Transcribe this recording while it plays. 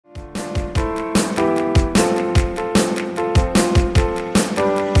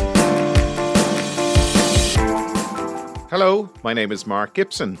Hello, my name is Mark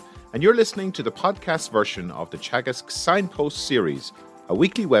Gibson, and you're listening to the podcast version of the Teagasc Signpost series, a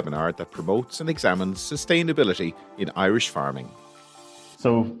weekly webinar that promotes and examines sustainability in Irish farming.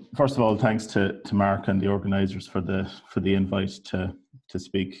 So, first of all, thanks to Mark and the organisers for the invite to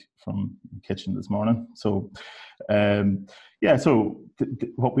speak from the kitchen this morning. So, what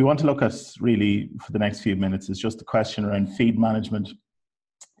we want to look at really for the next few minutes is just the question around feed management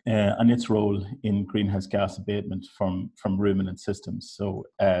and its role in greenhouse gas abatement from ruminant systems. So,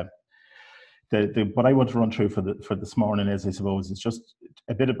 what I want to run through for this morning is, I suppose, is just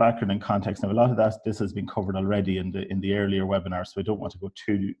a bit of background and context. Now, a lot of this has been covered already in the earlier webinar, so I don't want to go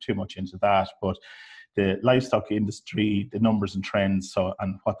too much into that. But the livestock industry, the numbers and trends,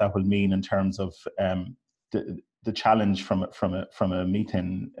 and what that will mean in terms of the challenge from a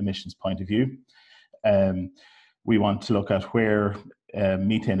methane emissions point of view. We want to look at where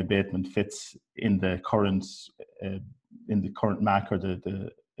methane abatement fits in the current MAC, or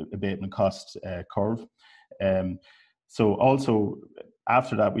the abatement cost curve. So also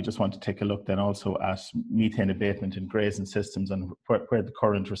after that, we just want to take a look then also at methane abatement in grazing systems and where the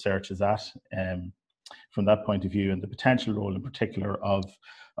current research is at from that point of view, and the potential role in particular of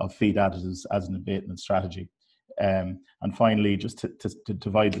feed additives as an abatement strategy. And finally, just to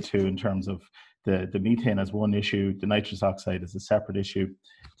divide the two in terms of the methane as one issue, the nitrous oxide as a separate issue.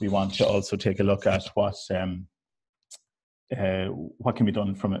 We want to also take a look at what can be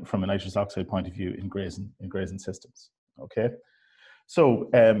done from a nitrous oxide point of view in grazing systems. Okay, so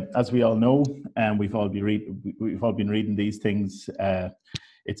as we all know, and we've all been reading these things.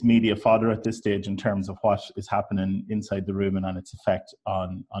 It's media fodder at this stage in terms of what is happening inside the rumen and its effect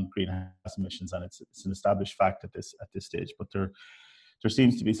on greenhouse emissions, and it's an established fact at this stage. But there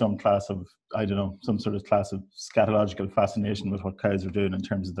seems to be some class of, some sort of class of scatological fascination with what cows are doing in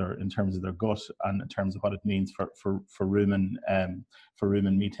terms of their gut and in terms of what it means for rumen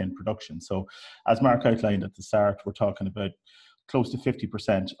methane production. So, as Mark outlined at the start, we're talking about close to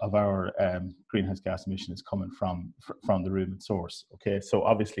 50% of our greenhouse gas emission is coming from the rumen source. Okay, so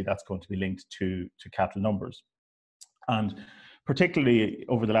obviously that's going to be linked to cattle numbers, and particularly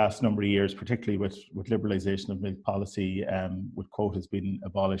over the last number of years, particularly with liberalisation of milk policy, with quotas being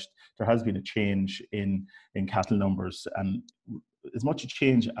abolished, there has been a change in cattle numbers, and as much a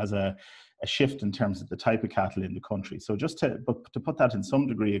change as a shift in terms of the type of cattle in the country. So just to put that in some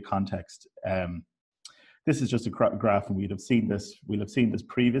degree of context, this is just a graph, and we'll have seen this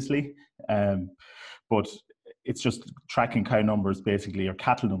previously, but it's just tracking cow numbers, basically, or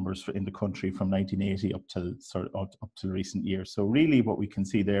cattle numbers in the country from 1980 up to recent years. So really what we can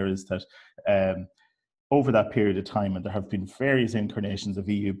see there is that over that period of time, and there have been various incarnations of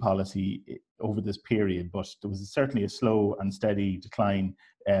EU policy over this period, but there was certainly a slow and steady decline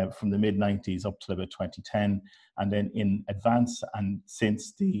from the mid-90s up to about 2010, and then in advance and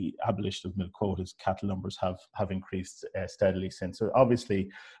since the abolition of milk quotas, cattle numbers have increased steadily since. So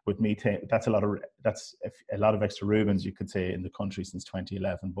obviously, with methane, that's a lot of extra rumens, you could say, in the country since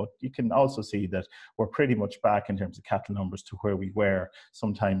 2011. But you can also see that we're pretty much back in terms of cattle numbers to where we were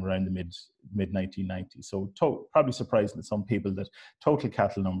sometime around the mid 1990s. So probably surprising to some people that total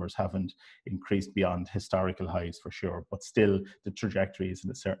cattle numbers haven't increased beyond historical highs for sure, but still the trajectory is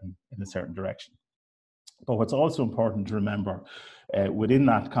in a certain direction. But what's also important to remember within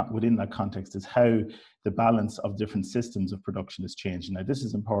that context is how the balance of different systems of production is changing. Now, this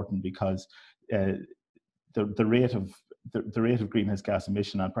is important because the rate of greenhouse gas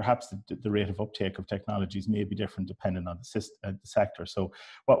emission and perhaps the rate of uptake of technologies may be different depending on the sector. So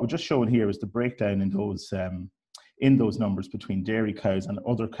what we're just showing here is the breakdown in those numbers between dairy cows and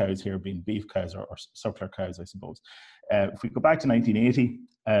other cows, here being beef cows or suckler cows, I suppose. If we go back to 1980,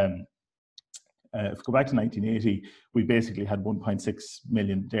 we basically had 1.6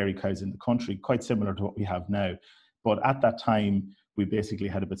 million dairy cows in the country, quite similar to what we have now. But at that time, we basically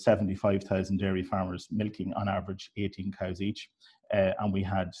had about 75,000 dairy farmers milking on average 18 cows each. And we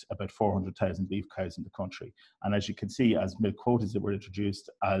had about 400,000 beef cows in the country. And as you can see, as milk quotas that were introduced,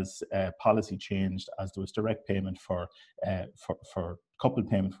 as policy changed, as there was direct payment for coupled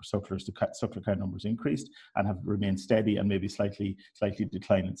payment for sucklers, the suckler cow numbers increased and have remained steady and maybe slightly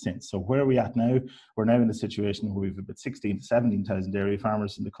declining since. So where are we at now? We're now in a situation where we've about 16 to 17,000 dairy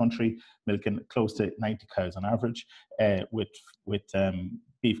farmers in the country milking close to 90 cows on average, with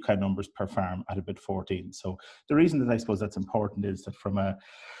beef cow numbers per farm at about 14. So the reason that I suppose that's important is that from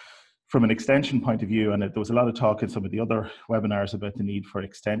an extension point of view, and there was a lot of talk in some of the other webinars about the need for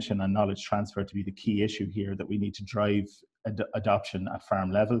extension and knowledge transfer to be the key issue here, that we need to drive adoption at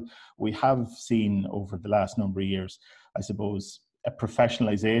farm level. We have seen over the last number of years, I suppose, a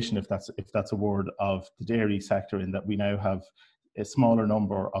professionalization, if that's a word, of the dairy sector, in that we now have a smaller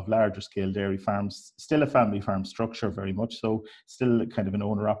number of larger scale dairy farms, still a family farm structure, very much so, still kind of an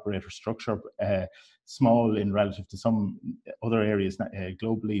owner operator structure, small in relative to some other areas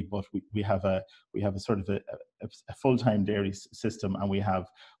globally, but we have a sort of a full-time dairy system, and we have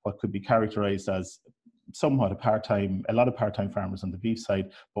what could be characterized as somewhat a lot of part-time farmers on the beef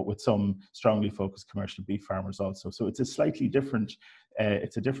side, but with some strongly focused commercial beef farmers also. So it's a slightly different,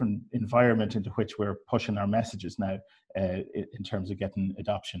 it's a different environment into which we're pushing our messages now in terms of getting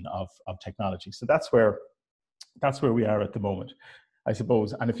adoption of technology. So that's where we are at the moment, I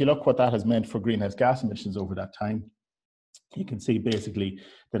suppose. And if you look what that has meant for greenhouse gas emissions over that time, you can see basically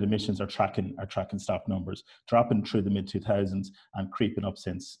that emissions are tracking stock numbers, dropping through the mid 2000s and creeping up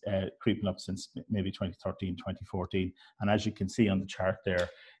since maybe 2013, 2014. And as you can see on the chart there,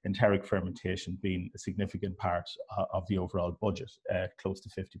 enteric fermentation being a significant part of the overall budget, close to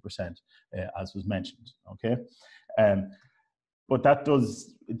 50%, as was mentioned. Okay. But that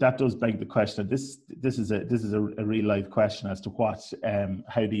does beg the question. This is a real life question as to what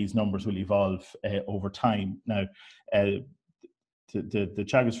how these numbers will evolve over time. Now, the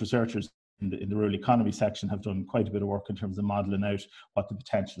Teagasc researchers in the rural economy section have done quite a bit of work in terms of modelling out what the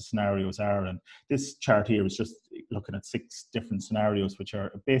potential scenarios are. And this chart here is just looking at 6 different scenarios, which are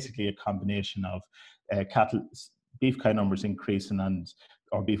basically a combination of beef cow numbers increasing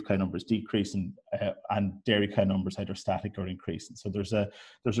or beef cow numbers decreasing, and dairy cow numbers either static or increasing. So there's a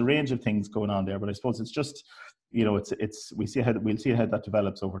range of things going on there, but I suppose it's just, we'll see how that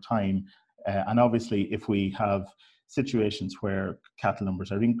develops over time. And obviously, if we have situations where cattle numbers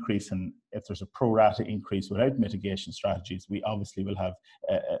are increasing, if there's a pro rata increase without mitigation strategies, we obviously will have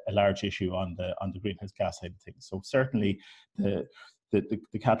a large issue on the greenhouse gas side of things. So certainly the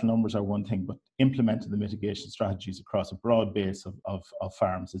cattle numbers are one thing, but implementing the mitigation strategies across a broad base of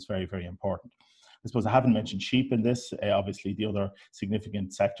farms is very, very important. I suppose I haven't mentioned sheep in this. Obviously, the other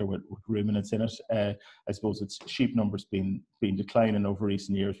significant sector with ruminants in it. I suppose it's sheep numbers been declining over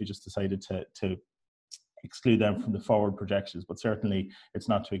recent years. We just decided to exclude them from the forward projections, but certainly it's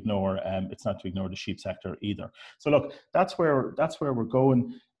not to ignore the sheep sector either. So look, that's where we're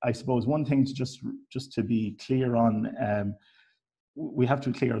going. I suppose one thing to just to be clear on, we have to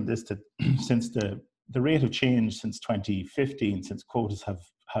be clear on this, that since the rate of change since 2015, since quotas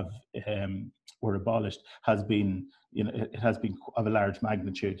were abolished, has been, it has been of a large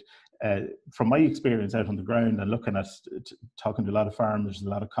magnitude. From my experience out on the ground and looking at, talking to a lot of farmers, a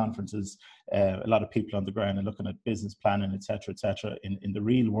lot of conferences, a lot of people on the ground, and looking at business planning, et cetera, in the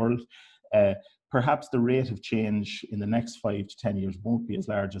real world, perhaps the rate of change in the next 5 to 10 years won't be as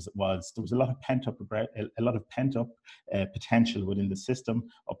large as it was. There was a lot of pent up potential within the system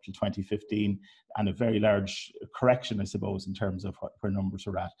up to 2015, and a very large correction, I suppose, in terms of where numbers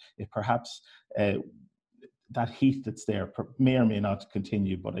are at. If perhaps that heat that's there may or may not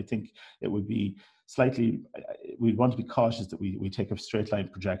continue, but I think it would be slightly, we'd want to be cautious that we take a straight line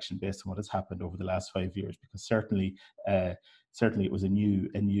projection based on what has happened over the last 5 years, because certainly it was a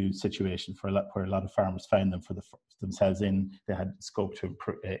new situation where a lot of farmers found themselves in. They had scope to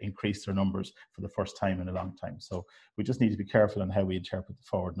increase their numbers for the first time in a long time. So we just need to be careful on how we interpret the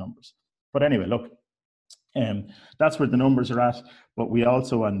forward numbers. But anyway, look, that's where the numbers are at. But we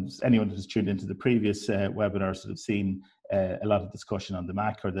also, and anyone who's tuned into the previous webinars, have seen a lot of discussion on the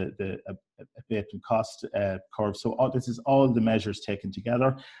MAC, or the abatement cost curve. So this is all the measures taken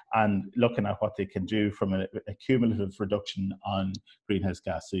together and looking at what they can do from a cumulative reduction on greenhouse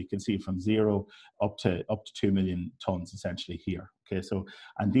gas. So you can see from 0 up to 2 million tons essentially here. Okay, so,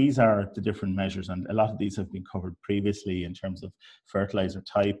 and these are the different measures, and a lot of these have been covered previously in terms of fertilizer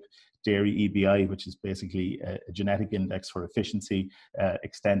type, dairy EBI, which is basically a genetic index for efficiency,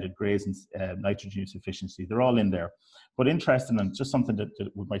 extended grazing, nitrogen use efficiency. They're all in there. But interesting, and just something that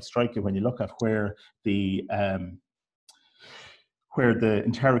might strike you when you look at where the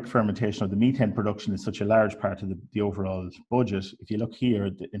enteric fermentation or the methane production is such a large part of the overall budget. If you look here,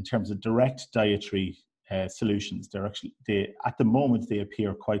 in terms of direct dietary solutions, at the moment they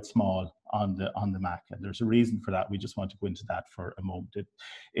appear quite small on the MAC, and there's a reason for that. We just want to go into that for a moment.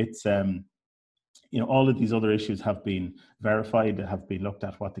 It's all of these other issues have been verified, have been looked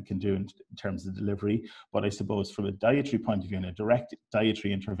at what they can do in terms of delivery. But I suppose from a dietary point of view and a direct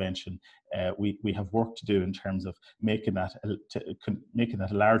dietary intervention, we have work to do in terms of making that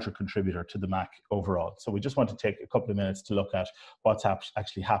a larger contributor to the MAC overall. So we just want to take a couple of minutes to look at what's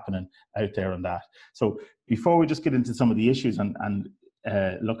actually happening out there on that. So before we just get into some of the issues and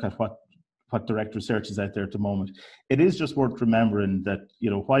look at what what direct research is out there at the moment. It is just worth remembering that,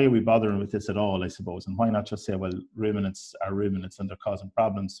 why are we bothering with this at all, I suppose, and why not just say, well, ruminants are ruminants and they're causing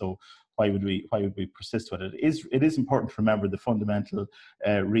problems, so why would we persist with it? It is important to remember the fundamental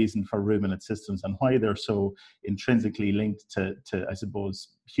reason for ruminant systems and why they're so intrinsically linked to I suppose,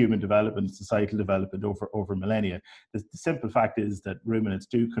 human development, societal development over millennia. The simple fact is that ruminants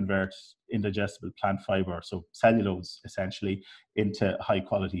do convert indigestible plant fiber, so cellulose essentially, into high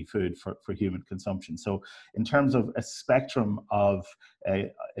quality food for human consumption. So in terms of a spectrum of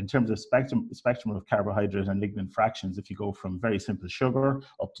spectrum of carbohydrate and lignin fractions, if you go from very simple sugar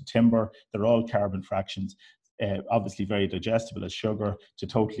up to timber, they're all carbon fractions. Obviously very digestible as sugar to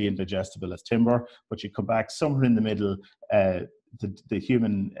totally indigestible as timber, but you come back somewhere in the middle. The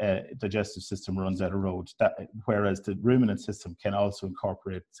human digestive system runs out of road, whereas the ruminant system can also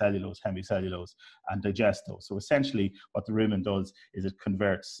incorporate cellulose, hemicellulose, and digest those. So essentially what the rumen does is it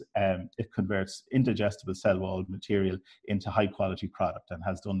converts indigestible cell wall material into high quality product, and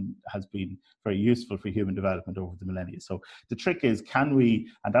has been very useful for human development over the millennia. So the trick is, can we,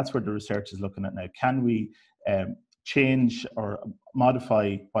 and that's where the research is looking at now, can we change or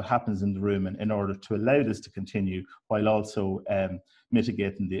modify what happens in the rumen in order to allow this to continue, while also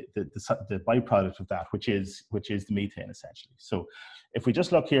mitigating the byproduct of that, which is the methane essentially. So if we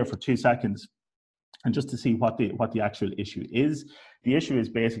just look here for 2 seconds and just to see what the actual issue is. The issue is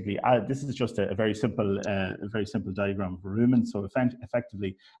basically, this is just a very simple diagram of a rumen. So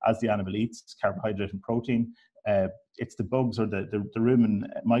effectively, as the animal eats carbohydrate and protein, it's the bugs or the rumen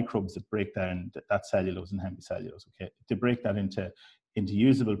microbes that break down that cellulose and hemicellulose. Okay, they break that into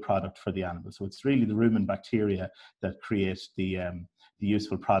usable product for the animal. So it's really the rumen bacteria that create the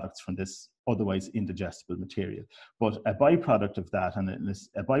useful products from this otherwise indigestible material. But a byproduct of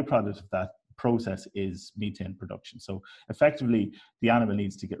that, process is methane production. So effectively, the animal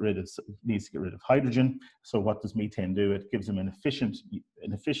needs to get rid of hydrogen. So what does methane do? It gives them an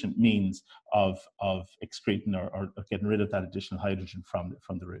efficient means of excreting or getting rid of that additional hydrogen from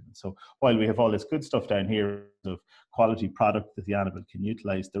the rumen. So while we have all this good stuff down here of quality product that the animal can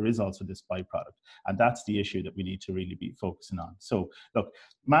utilize, there is also this byproduct, and that's the issue that we need to really be focusing on. So look,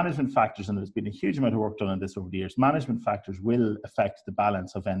 management factors, and there's been a huge amount of work done on this over the years. Management factors will affect the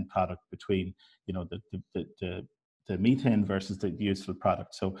balance of end product between the methane versus the useful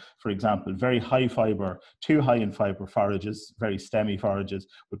product. So for example, very high fiber, too high in fiber forages, very stemmy forages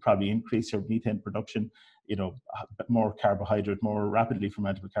would probably increase your methane production. More carbohydrate, more rapidly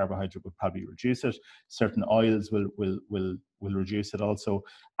fermentable carbohydrate would probably reduce it. Certain oils will reduce it also.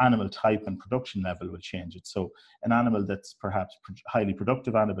 Animal type and production level will change it. So an animal that's perhaps highly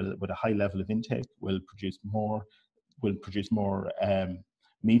productive animal with a high level of intake will produce more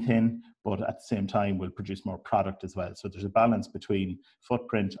methane, but at the same time will produce more product as well. So there's a balance between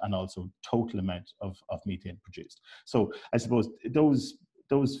footprint and also total amount of methane produced. So I suppose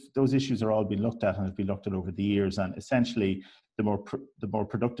those issues are all being looked at and have been looked at over the years, and essentially the more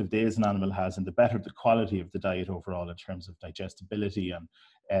productive days an animal has, and the better the quality of the diet overall in terms of digestibility and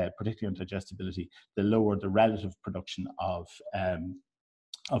particularly on digestibility, the lower the relative production of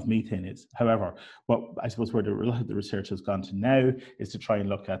methane is. However, what I suppose where a lot of the research has gone to now is to try and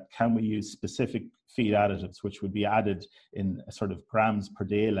look at, can we use specific feed additives which would be added in a sort of grams per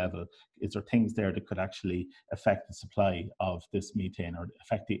day level? Is there things there that could actually affect the supply of this methane or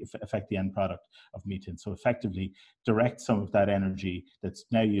affect the end product of methane? So effectively direct some of that energy that's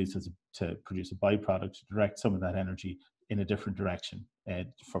now used to produce a byproduct, to direct some of that energy in a different direction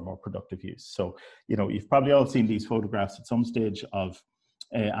for more productive use. So, you've probably all seen these photographs at some stage of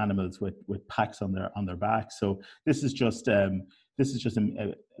animals with packs on their back. So this is just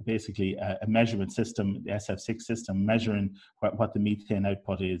basically a measurement system, the SF6 system, measuring what the methane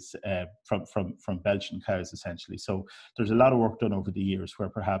output is from belching cows essentially. So there's a lot of work done over the years where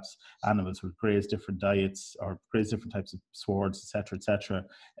perhaps animals will graze different diets or graze different types of swards, etc.,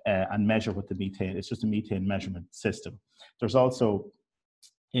 and measure what the methane. It's just a methane measurement system. There's also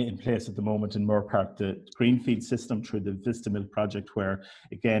in place at the moment in Moore Park the green feed system through the Vista Milk project, where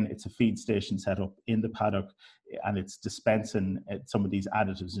again it's a feed station set up in the paddock and it's dispensing some of these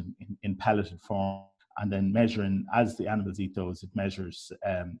additives in pelleted form, and then measuring as the animals eat those. It measures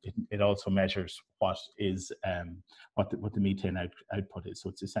it also measures what the methane output is. So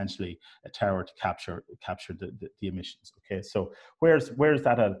it's essentially a tower to capture the emissions. Okay, so where's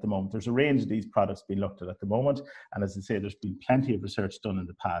that at the moment? There's a range of these products being looked at the moment, and as I say, there's been plenty of research done in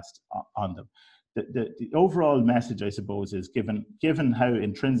the past on them. The overall message, I suppose, is given how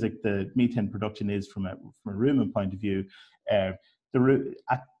intrinsic the methane production is from a rumen point of view,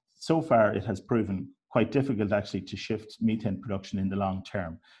 so far it has proven quite difficult actually to shift methane production in the long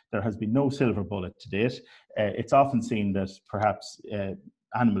term. There has been no silver bullet to date. It's often seen that perhaps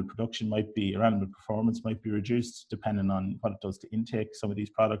animal production might be, or animal performance might be reduced depending on what it does to intake some of these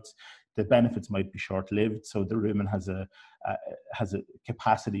products. The benefits might be short-lived, so the rumen has a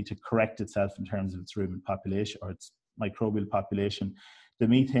capacity to correct itself in terms of its rumen population or its microbial population. The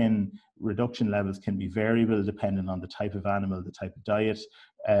methane reduction levels can be variable depending on the type of animal, the type of diet.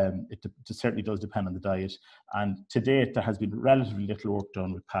 It certainly does depend on the diet. And to date, there has been relatively little work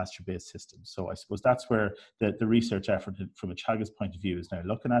done with pasture-based systems. So I suppose that's where the research effort from a Teagasc point of view is now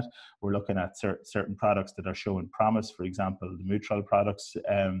looking at. We're looking at certain products that are showing promise. For example, the Mutrol products,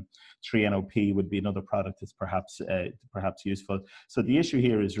 3-NOP would be another product that's perhaps useful. So the issue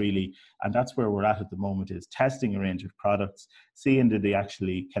here is really, and that's where we're at the moment, is testing a range of products, seeing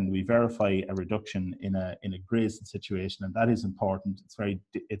can we verify a reduction in a grazing situation, and that is important.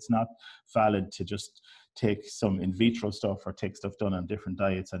 It's not valid to just take some in vitro stuff or take stuff done on different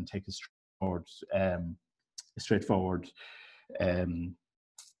diets and take a straightforward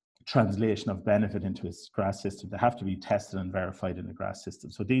translation of benefit into a grass system. They have to be tested and verified in a grass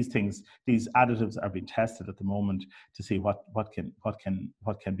system. So these additives are being tested at the moment to see what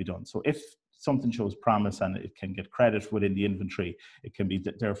can be done. So if something shows promise and it can get credit within the inventory, it can be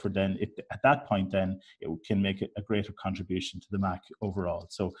therefore then at that point then it can make a greater contribution to the MAC overall.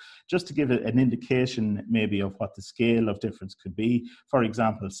 So just to give an indication maybe of what the scale of difference could be, for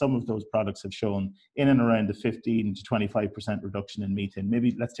example, some of those products have shown in and around the 15 to 25% reduction in methane.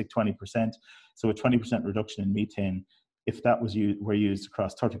 Maybe let's take 20%. So a 20% reduction in methane, if that were used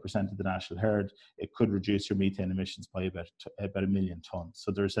across 30% of the national herd, it could reduce your methane emissions by about 1 million tonnes. So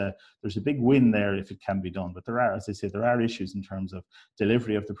there's a big win there if it can be done. But there are, as I say, there are issues in terms of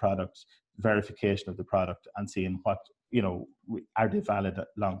delivery of the product, verification of the product, and seeing what, are they valid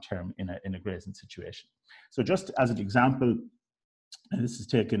long term in a grazing situation. So just as an example, and this is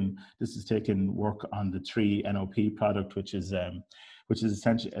taken work on the 3-NOP product, which is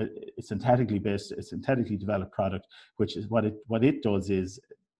essentially a synthetically developed product, which is what it does is,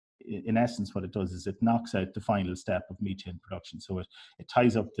 in essence, what it does is it knocks out the final step of methane production. So it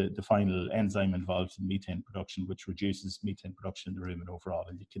ties up the final enzyme involved in methane production, which reduces methane production in the rumen overall.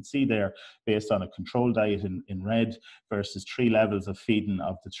 And you can see there, based on a control diet in red versus 3 levels of feeding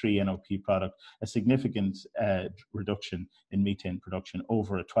of the 3-NOP product, a significant reduction in methane production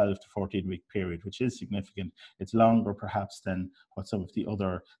over a 12 to 14 week period, which is significant. It's longer perhaps than what some of the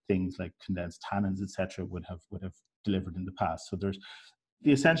other things like condensed tannins, etc., would have delivered in the past. So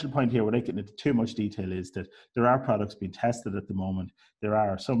the essential point here, without getting into too much detail, is that there are products being tested at the moment. There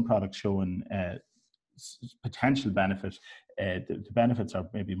are some products showing potential benefit. The benefits are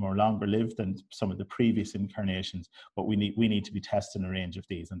maybe more longer lived than some of the previous incarnations, but we need to be testing a range of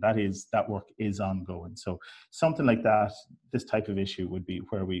these, and that work is ongoing. So something like that, this type of issue would be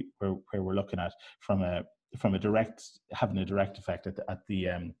where we're looking at from a direct effect at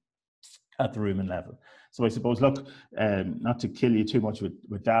the rumen level. So I suppose, look, not to kill you too much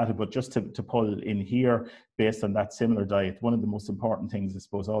with data, but just to pull in here, based on that similar diet, one of the most important things, I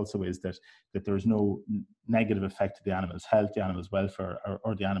suppose, also is that there is no negative effect to the animal's health, the animal's welfare,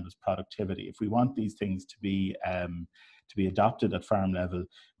 or the animal's productivity. If we want these things to be adopted at farm level,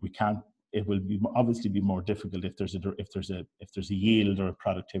 we can't. It will obviously be more difficult if there's a yield or a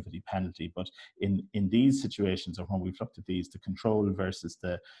productivity penalty. But in these situations, or when we've looked at these, the control versus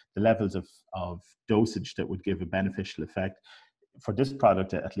the levels of dosage that would give a beneficial effect, for this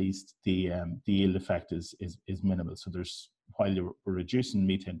product at least, the yield effect is minimal. So while we're reducing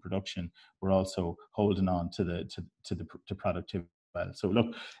methane production, we're also holding on to productivity. Well, so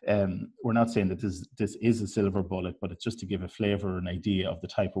look, we're not saying that this is a silver bullet, but it's just to give a flavour, an idea of the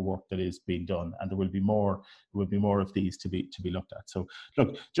type of work that is being done, and there will be more of these to be looked at. So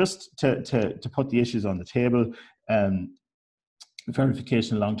look, just to put the issues on the table,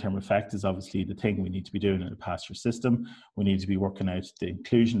 verification of long-term effect is obviously the thing we need to be doing in a pasture system. We need to be working out the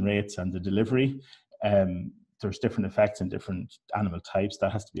inclusion rates and the delivery. There's different effects in different animal types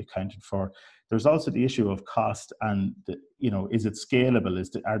that has to be accounted for. There's also the issue of cost and is it scalable?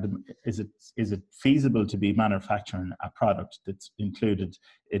 Is it feasible to be manufacturing a product that's included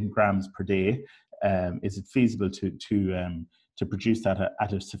in grams per day? Is it feasible to produce that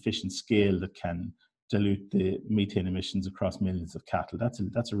at a sufficient scale that can dilute the methane emissions across millions of cattle?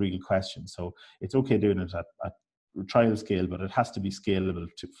 That's a real question. So it's okay doing it at trial scale, but it has to be scalable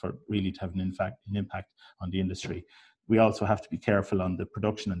for really to have an impact on the industry. We also have to be careful on the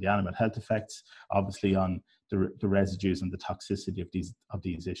production and the animal health effects, obviously on the residues and the toxicity of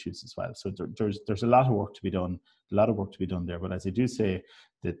these issues as well. So there's a lot of work to be done, there. But as I do say,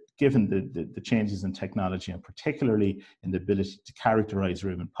 that given the changes in technology, and particularly in the ability to characterize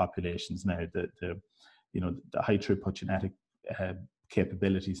ruminant populations now, the high throughput genetic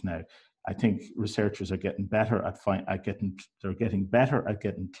capabilities now, I think researchers are getting better at getting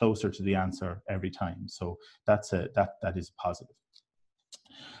closer to the answer every time. So that is positive.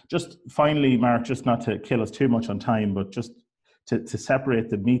 Just finally, Mark, just not to kill us too much on time, but just to separate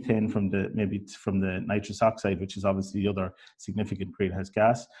the methane from the nitrous oxide, which is obviously the other significant greenhouse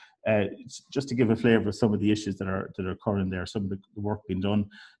gas. Just to give a flavour of some of the issues that are occurring there, some of the work being done.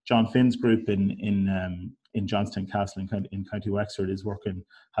 John Finn's group in Johnstown Castle in County Wexford has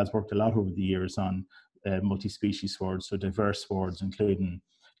worked a lot over the years on multi-species swords, so diverse swords, including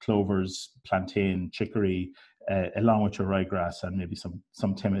clovers, plantain, chicory, along with your ryegrass and maybe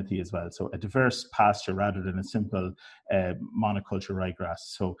some timothy as well. So a diverse pasture rather than a simple monoculture ryegrass.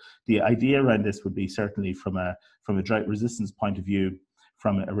 So the idea around this would be certainly from a drought resistance point of view,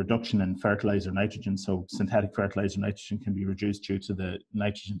 from a reduction in fertilizer nitrogen. So synthetic fertilizer nitrogen can be reduced due to the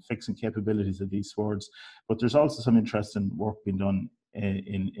nitrogen fixing capabilities of these swords. But there's also some interesting work being done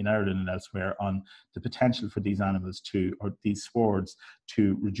in Ireland and elsewhere on the potential for these animals or these swords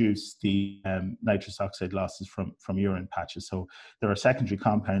to reduce the nitrous oxide losses from urine patches. So there are secondary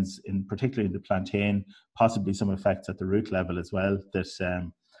compounds, particularly in the plantain, possibly some effects at the root level as well,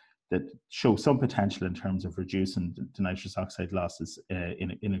 that show some potential in terms of reducing the nitrous oxide losses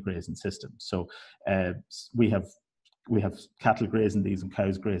in a grazing system. So we have cattle grazing these and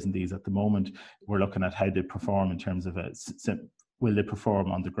cows grazing these at the moment. We're looking at how they perform in terms of will they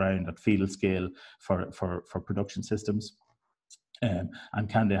perform on the ground at field scale for production systems, and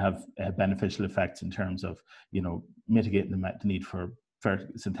can they have beneficial effects in terms of mitigating the need for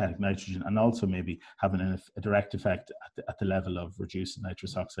synthetic nitrogen, and also maybe having a direct effect at the level of reducing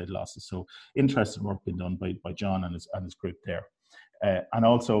nitrous oxide losses. So interesting work being done by John and his group there. And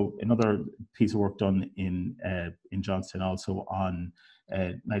also another piece of work done in Johnstown also on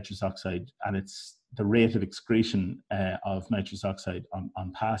nitrous oxide, and it's the rate of excretion of nitrous oxide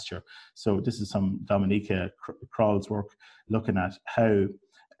on pasture. So this is some Dominica Krall's work looking at how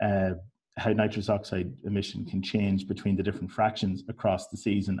nitrous oxide emission can change between the different fractions across the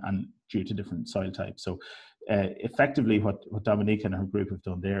season and due to different soil types. So effectively what Dominica and her group have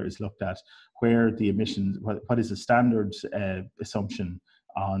done there is looked at where the emissions, what is a standard assumption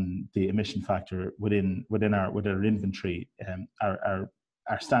on the emission factor within our inventory.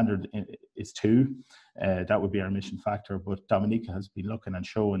 Our standard is 2. That would be our emission factor, but Dominica has been looking and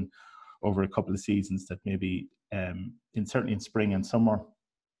showing over a couple of seasons that maybe certainly in spring and summer,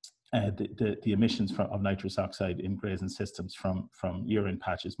 the emissions of nitrous oxide in grazing systems from urine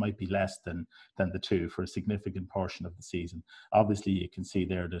patches might be less than the 2 for a significant portion of the season. Obviously, you can see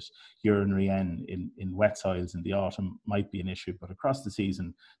there that urinary N in wet soils in the autumn might be an issue, but across the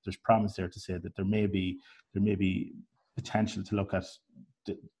season, there's promise there to say that there may be potential to look at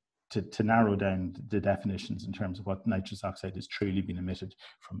to narrow down the definitions in terms of what nitrous oxide is truly being emitted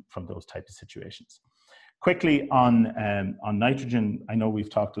from those type of situations. Quickly on nitrogen, I know we've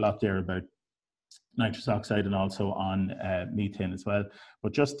talked a lot there about nitrous oxide and also on methane as well,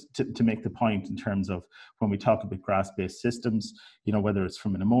 but just to make the point in terms of when we talk about grass-based systems, whether it's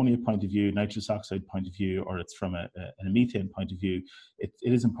from an ammonia point of view, nitrous oxide point of view, or it's from a methane point of view, it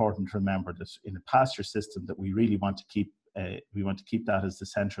is important to remember that in a pasture system that we really want to keep that as the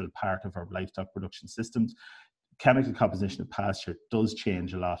central part of our livestock production systems. Chemical composition of pasture does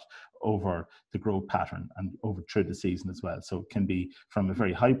change a lot over the growth pattern and over through the season as well. So it can be from a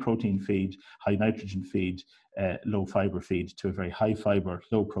very high protein feed, high nitrogen feed, low fiber feed to a very high fiber,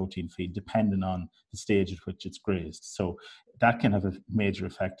 low protein feed, depending on the stage at which it's grazed. So that can have a major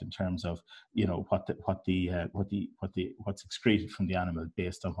effect in terms of what's excreted from the animal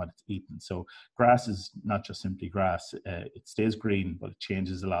based on what it's eaten. So grass is not just simply grass; it stays green, but it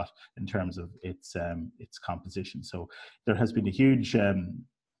changes a lot in terms of its composition. So there has been a huge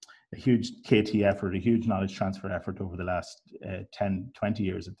KT effort, a huge knowledge transfer effort over the last 10, 20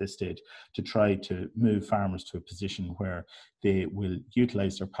 years at this stage to try to move farmers to a position where they will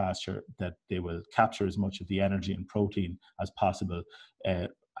utilize their pasture, that they will capture as much of the energy and protein as possible,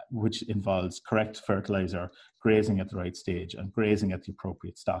 which involves correct fertilizer, grazing at the right stage, and grazing at the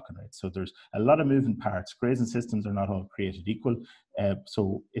appropriate stocking rate. So there's a lot of moving parts. Grazing systems are not all created equal.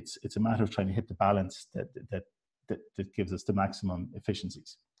 So it's a matter of trying to hit the balance that gives us the maximum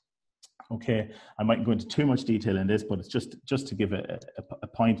efficiencies. Okay, I mightn't go into too much detail in this, but it's just to give a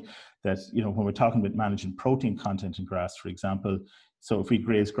point that, when we're talking about managing protein content in grass, for example, So if we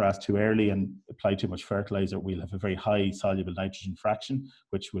graze grass too early and apply too much fertilizer, we'll have a very high soluble nitrogen fraction,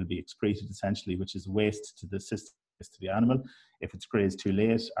 which will be excreted essentially, which is waste to the system, to the animal. If it's grazed too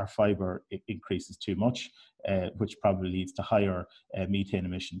late, our fiber increases too much, which probably leads to higher methane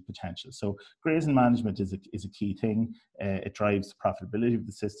emission potential. So grazing management is a key thing. It drives the profitability of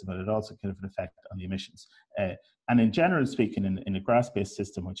the system, and it also can have an effect on the emissions. And in general speaking, in a grass-based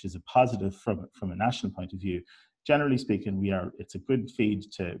system, which is a positive from a national point of view, generally speaking, it's a good feed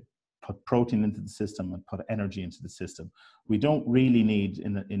to put protein into the system and put energy into the system. We don't really need,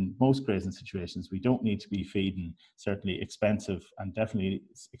 in most grazing situations, we don't need to be feeding certainly expensive, and definitely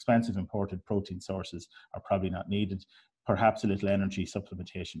expensive imported protein sources are probably not needed. Perhaps a little energy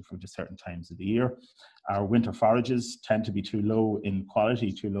supplementation for just certain times of the year. Our winter forages tend to be too low in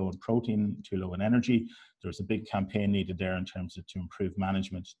quality, too low in protein, too low in energy. There's a big campaign needed there in terms of to improve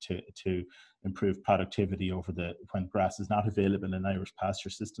management, to improve productivity when grass is not available in Irish pasture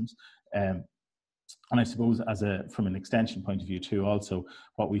systems. And I suppose from an extension point of view too, also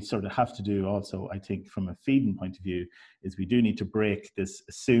what we sort of have to do also, I think from a feeding point of view, is we do need to break this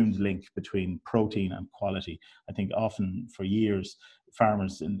assumed link between protein and quality. I think often for years,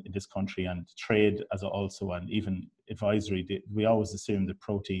 farmers in this country and trade as also, and even advisory, we always assume that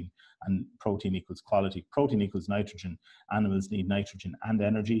protein equals quality. Protein equals nitrogen. Animals need nitrogen and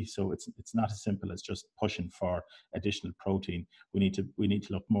energy, so it's not as simple as just pushing for additional protein. We need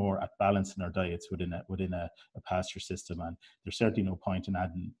to look more at balance in our diets within a pasture system, and there's certainly no point in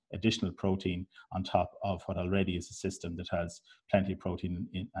adding additional protein on top of what already is a system that has plenty of protein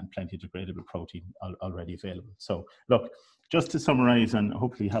and plenty of degradable protein already available. So look, just to summarize, and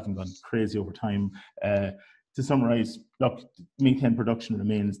hopefully you haven't gone crazy over time, to summarize, look, methane production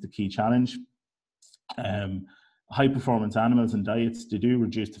remains the key challenge. High performance animals and diets, they do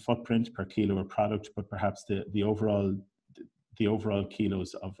reduce the footprint per kilo of product, but perhaps the overall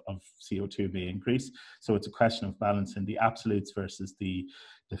kilos of CO2 may increase. So it's a question of balancing the absolutes versus the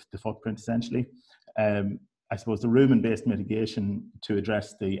footprint essentially. I suppose the rumen-based mitigation to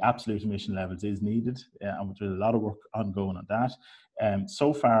address the absolute emission levels is needed, and there's a lot of work ongoing on that.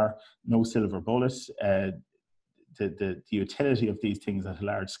 So far, no silver bullet. The utility of these things at a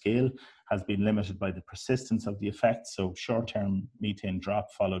large scale has been limited by the persistence of the effects. So short-term methane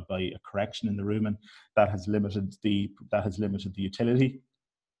drop followed by a correction in the rumen, that has limited the utility.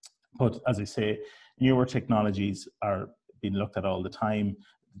 But as I say, newer technologies are being looked at all the time.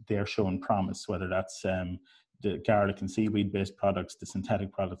 They're showing promise, whether that's the garlic and seaweed-based products, the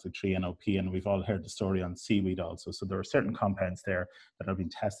synthetic products like 3-NOP, and we've all heard the story on seaweed also. So there are certain compounds there that are being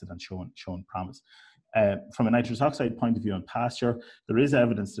tested and shown promise. From a nitrous oxide point of view on pasture, there is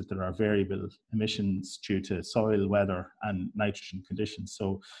evidence that there are variable emissions due to soil, weather, and nitrogen conditions.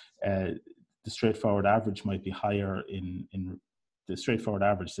 So the straightforward average might be higher the straightforward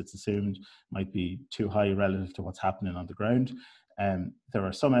average that's assumed might be too high relative to what's happening on the ground. There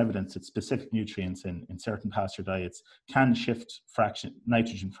are some evidence that specific nutrients in certain pasture diets can shift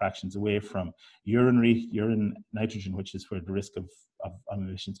nitrogen fractions away from urine nitrogen, which is where the risk of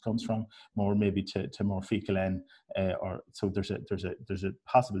emissions comes from, more maybe to more fecal N, or so there's a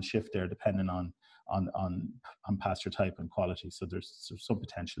possible shift there depending on pasture type and quality. So there's some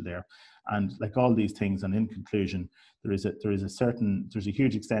potential there, and like all these things, and in conclusion, there's a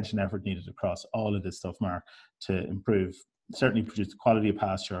huge extension effort needed across all of this stuff, Mark, to certainly produce the quality of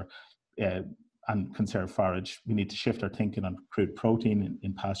pasture and conserve forage. We need to shift our thinking on crude protein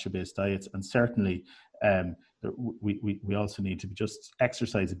in pasture-based diets, and certainly we also need to just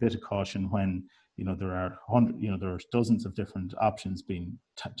exercise a bit of caution when there are dozens of different options being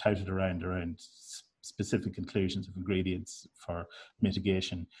touted around specific inclusions of ingredients for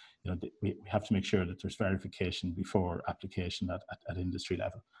mitigation. We have to make sure that there's verification before application at industry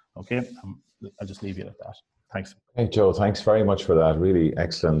level. Okay, I'll just leave you at that. Thanks. Hey, Joe, thanks very much for that. Really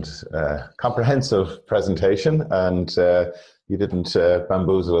excellent, comprehensive presentation. And you didn't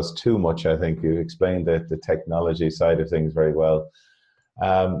bamboozle us too much. I think you explained the technology side of things very well.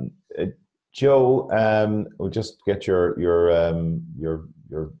 Joe, we'll just get your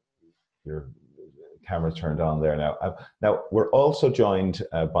camera turned on there now. Now, we're also joined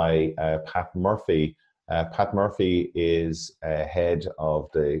by Pat Murphy. Pat Murphy is head of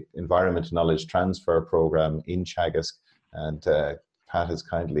the Environment Knowledge Transfer Program in Teagasc, and Pat has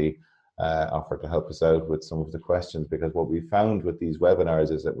kindly offered to help us out with some of the questions, because what we found with these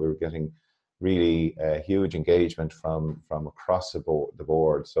webinars is that we're getting really huge engagement from across the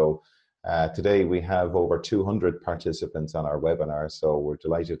board. So today we have over 200 participants on our webinar, so we're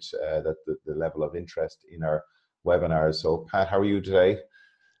delighted that the level of interest in our webinars. So Pat, how are you today?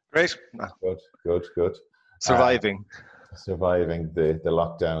 Great. Good. Surviving. surviving the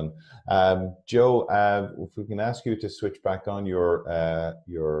lockdown. Joe, if we can ask you to switch back on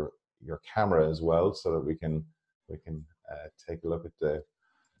your camera as well, so that we can take a look at the.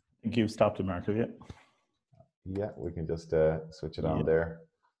 I think you've stopped it, Mark, have you? Yeah, we can just switch it on there.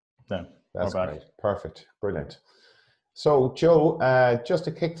 Yeah, that's great. Perfect, brilliant. So, Joe, just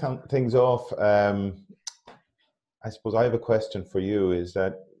to kick things off, I suppose I have a question for you. Is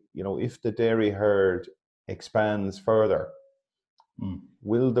that, if the dairy herd expands further,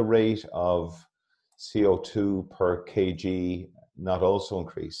 will the rate of CO2 per kg not also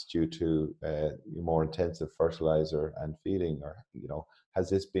increase due to more intensive fertilizer and feeding, or has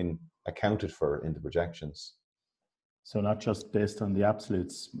this been accounted for in the projections? So not just based on the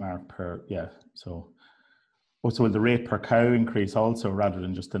absolutes, Mark, so will the rate per cow increase also, rather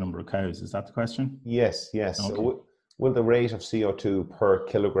than just the number of cows? Is that the question? Yes. Okay. So will the rate of CO2 per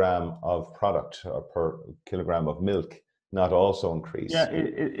kilogram of product or per kilogram of milk not also increase? Yeah,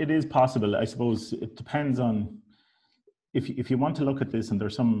 it is possible. I suppose it depends on, if you want to look at this, and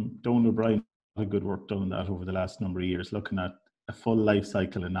there's some, Donald O'Brien, a good work done on that over the last number of years, looking at a full life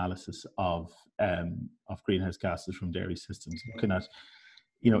cycle analysis of greenhouse gases from dairy systems, looking at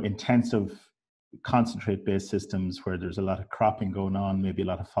intensive concentrate-based systems where there's a lot of cropping going on, maybe a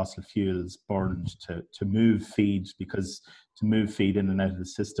lot of fossil fuels burned to move feed, because to move feed in and out of the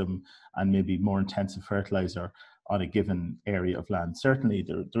system, and maybe more intensive fertilizer on a given area of land. Certainly,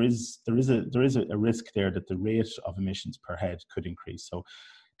 there is a risk there that the rate of emissions per head could increase. So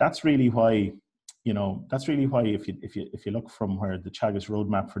that's really why. If you look from where the Teagasc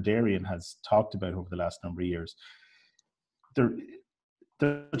roadmap for dairying has talked about over the last number of years, there's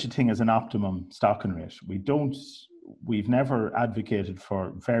such a thing as an optimum stocking rate. We've never advocated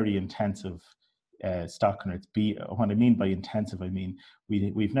for very intensive stocking rates. What I mean by intensive, I mean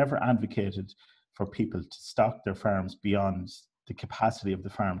we've never advocated for people to stock their farms beyond the capacity of the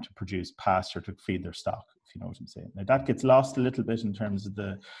farm to produce pasture to feed their stock, if you know what I'm saying. Now that gets lost a little bit in terms of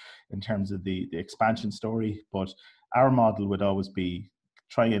the expansion story, but our model would always be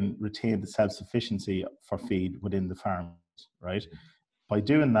try and retain the self-sufficiency for feed within the farm, right? By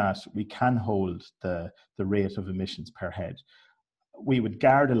doing that, we can hold the rate of emissions per head. We would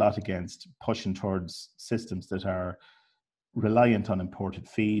guard a lot against pushing towards systems that are reliant on imported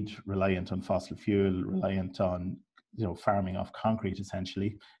feed, reliant on fossil fuel, reliant on farming off concrete,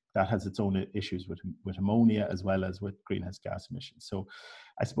 essentially. That has its own issues with ammonia as well as with greenhouse gas emissions. So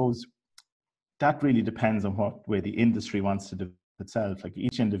I suppose that really depends on what way the industry wants to develop itself. Like,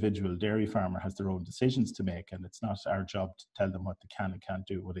 each individual dairy farmer has their own decisions to make, and it's not our job to tell them what they can and can't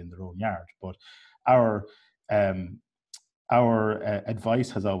do within their own yard. But our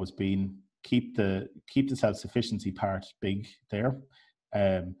advice has always been keep the self-sufficiency part big there.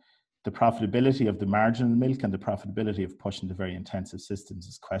 The profitability of the marginal milk and the profitability of pushing the very intensive systems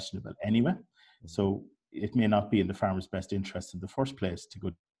is questionable anyway. So it may not be in the farmer's best interest in the first place to go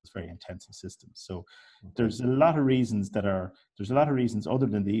to those very intensive systems. So there's a lot of reasons other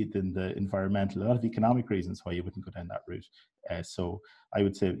than the environmental, a lot of economic reasons why you wouldn't go down that route. So I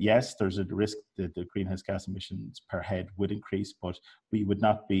would say, yes, there's a risk that the greenhouse gas emissions per head would increase, but we would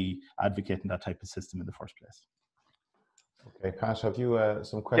not be advocating that type of system in the first place. Okay, Pat, have you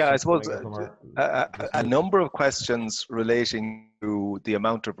some questions? Yeah, I suppose a number of questions relating to the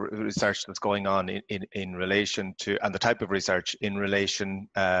amount of research that's going on in relation to, and the type of research in relation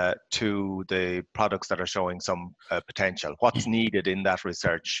to the products that are showing some potential. What's needed in that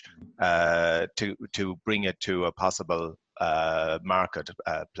research to bring it to a possible market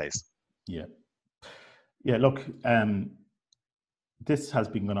place? Yeah. Look, this has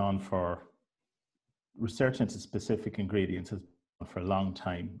been going on for. Research into specific ingredients has been for a long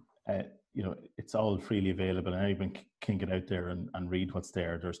time. It's all freely available, and anyone can get out there and read what's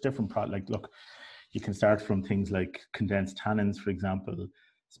there. There's different products. Look, you can start from things like condensed tannins, for example,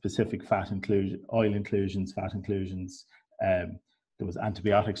 specific fat inclusion, oil inclusions, fat inclusions. There was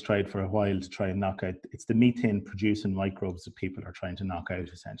antibiotics tried for a while to try and knock out. It's the methane producing microbes that people are trying to knock out,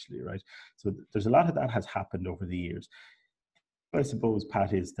 essentially, right? So there's a lot of that has happened over the years. I suppose,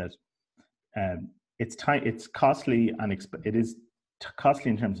 Pat, is that it's costly, and it is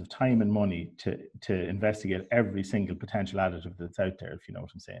costly in terms of time and money to investigate every single potential additive that's out there, if you know what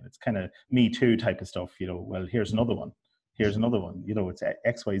I'm saying. It's kind of Me Too type of stuff, well, here's another one. It's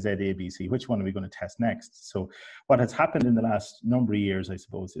X, Y, Z, A, B, C. Which one are we going to test next? So what has happened in the last number of years, I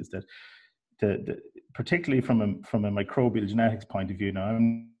suppose, is that particularly from a microbial genetics point of view, now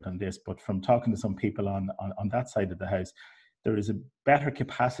I'm on this, but from talking to some people on that side of the house, there is a better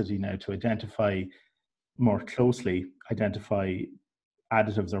capacity now to more closely identify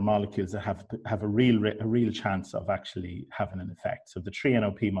additives or molecules that have a real chance of actually having an effect. So the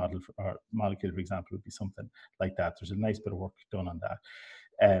 3-NOP molecule, for example, would be something like that. There's a nice bit of work done on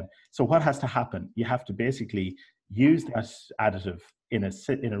that. So what has to happen? You have to basically use that additive in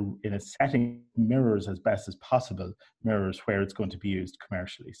a setting mirrors as best as possible, mirrors where it's going to be used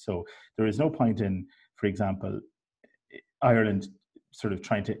commercially. So there is no point in, for example, Ireland sort of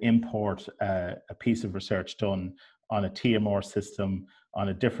trying to import a piece of research done on a TMR system, on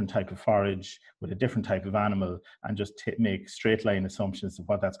a different type of forage, with a different type of animal, and just make straight line assumptions of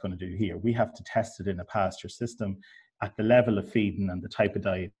what that's going to do here. We have to test it in a pasture system at the level of feeding and the type of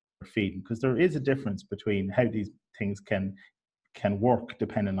diet we're feeding, because there is a difference between how these things can work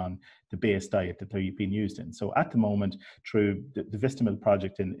depending on the base diet that they're being used in. So at the moment, through the Vistamil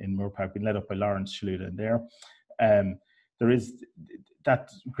project in Moorpark, being led up by Lawrence Shaluta in there, there is that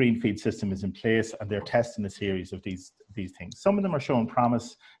green feed system is in place, and they're testing a series of these things. Some of them are showing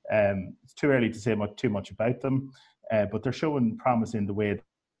promise. It's too early to say too much about them, but they're showing promise in the way that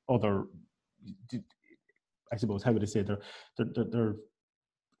other, I suppose, how would I say, they're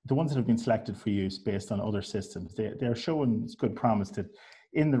the ones that have been selected for use based on other systems. They're showing good promise that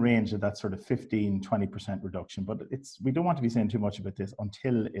in the range of that sort of 15-20% reduction, but we don't want to be saying too much about this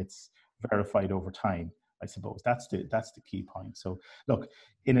until it's verified over time. I suppose that's the key point. So look,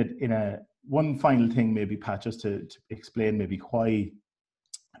 in a one final thing, maybe Pat, just to explain maybe why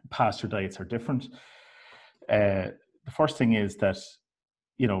pasture diets are different. The first thing is that,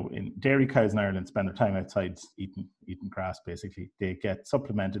 you know, in dairy cows in Ireland spend their time outside eating grass. Basically, they get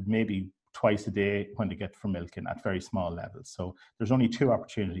supplemented maybe twice a day when they get for milking at very small levels. So there's only 2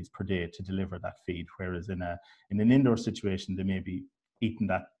 opportunities per day to deliver that feed, whereas in an indoor situation they may be eating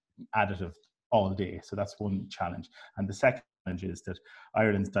that additive all day. So that's one challenge. And the second challenge is that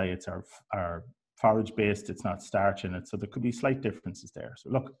Ireland's diets are forage based. It's not starch in it, so there could be slight differences there. So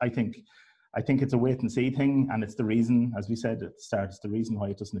look, I think it's a wait and see thing, and it's the reason, as we said at the start, it's the reason why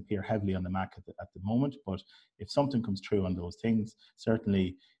it doesn't appear heavily on the MAC at the moment. But if something comes true on those things,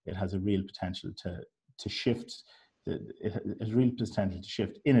 certainly it has a real potential to shift. It has real potential to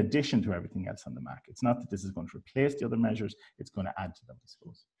shift in addition to everything else on the MAC. It's not that this is going to replace the other measures; it's going to add to them, I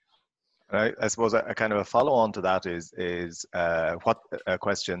suppose. I suppose a kind of a follow-on to that is what a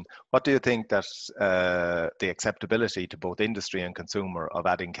question. What do you think that the acceptability to both industry and consumer of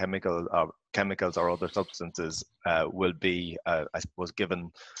adding chemicals or other substances will be? I suppose,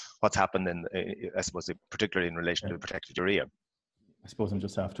 given what's happened I suppose particularly in relation to protected urea. I suppose I'm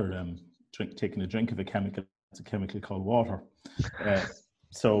just after taking a drink of a chemical. It's a chemical called water.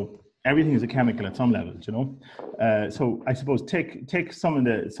 So everything is a chemical at some level, you know. So I suppose take some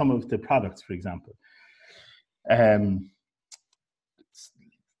of the products, for example. For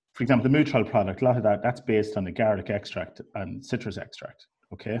example, the Mutral product, a lot of that's based on a garlic extract and citrus extract.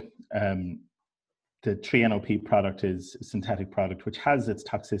 Okay. The 3-NOP product is a synthetic product which has its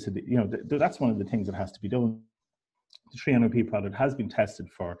toxicity. You know, that's one of the things that has to be done. The 3-NOP product has been tested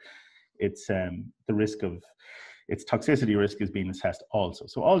for its the risk of its toxicity risk is being assessed also.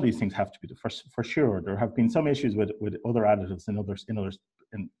 So all these things have to be for sure. There have been some issues with other additives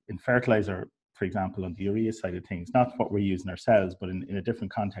in fertilizer, for example, on the urea side of things, not what we're using ourselves, but in a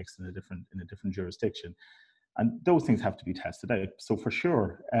different context, in a different jurisdiction. And those things have to be tested out. So for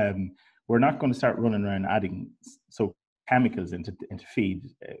sure, we're not going to start running around adding chemicals into feed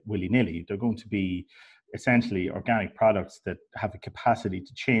willy-nilly. They're going to be essentially organic products that have a capacity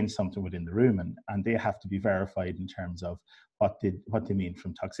to change something within the rumen, and they have to be verified in terms of what they mean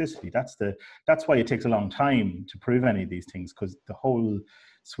from toxicity. That's why it takes a long time to prove any of these things, because the whole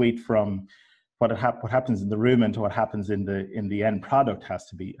suite from what happens in the rumen to what happens in the end product has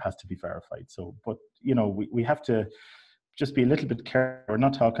to be verified. So, but you know, we have to just be a little bit careful. We're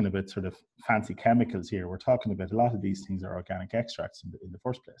not talking about sort of fancy chemicals here. We're talking about a lot of these things are organic extracts in the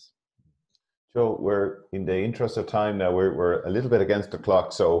first place. Joe, we're in the interest of time now. We're a little bit against the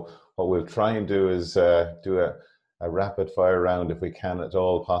clock, so what we'll try and do is do a rapid fire round if we can at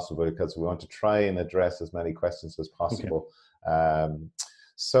all possible, because we want to try and address as many questions as possible. Okay.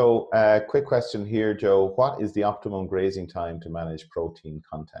 So quick question here, Joe. What is the optimum grazing time to manage protein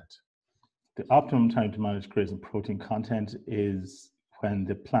content? The optimum time to manage grazing protein content is when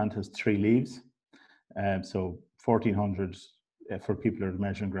the plant has 3 leaves. So 1400 for people who are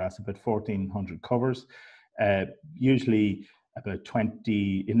measuring grass, about 1400 covers, usually about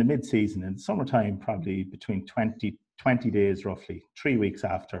 20 in the mid-season. In summertime, probably between 20 days, roughly 3 weeks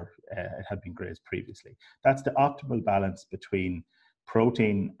after it had been grazed previously. That's the optimal balance between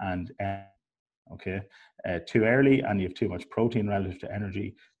protein and energy. Okay, too early and you have too much protein relative to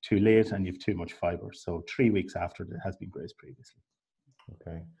energy, too late and you have too much fiber. So 3 weeks after it has been grazed previously.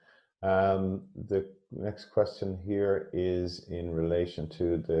 Okay. The next question here is in relation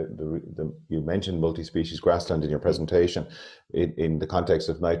to the you mentioned multi-species grassland in your presentation in the context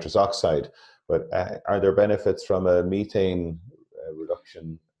of nitrous oxide, but are there benefits from a methane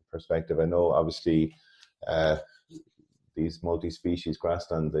reduction perspective? I know obviously these multi-species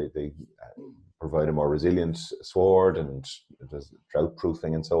grassland, they provide a more resilient sward and there's drought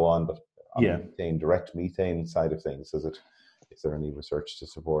proofing and so on, but on the methane, direct methane side of things, is there any research to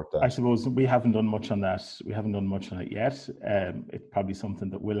support that? I suppose we haven't done much on that. We haven't done much on it yet. It's probably something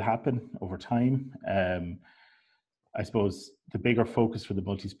that will happen over time. I suppose the bigger focus for the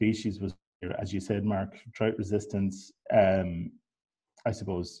multi-species was, as you said, Mark, drought resistance, I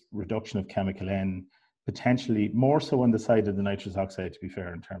suppose reduction of chemical N, potentially more so on the side of the nitrous oxide, to be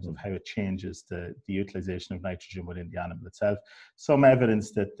fair, in terms of how it changes the utilization of nitrogen within the animal itself. Some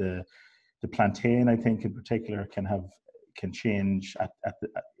evidence that the plantain, I think in particular, can change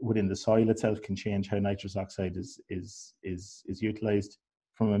within the soil itself, can change how nitrous oxide is utilized.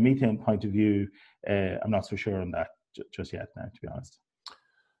 From a methane point of view, I'm not so sure on that just yet now, to be honest.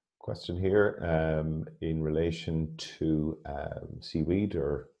 Question here in relation to seaweed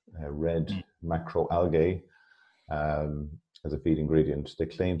or red macroalgae as a feed ingredient. They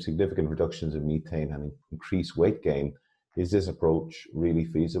claim significant reductions in methane and increased weight gain. Is this approach really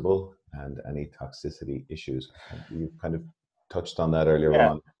feasible, and any toxicity issues? You kind of touched on that earlier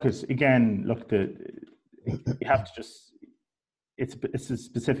on. Because again, look, you have to just, it's a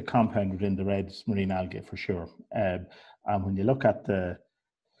specific compound within the red marine algae for sure. And when you look at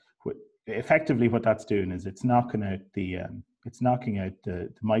effectively what that's doing is it's knocking out the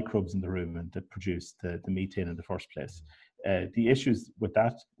microbes in the rumen that produce the methane in the first place. The issues with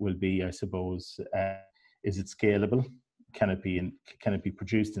that will be, I suppose, is it scalable? Can it be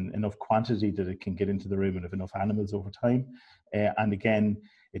produced in enough quantity that it can get into the rumen of enough animals over time? And again,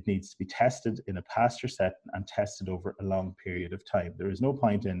 it needs to be tested in a pasture set and tested over a long period of time. There is no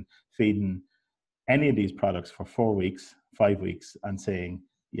point in feeding any of these products for 4 weeks, 5 weeks, and saying,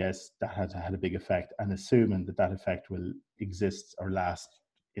 yes, that has had a big effect, and assuming that effect will exist or last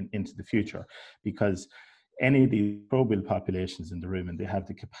into the future, because any of the microbial populations in the rumen, they have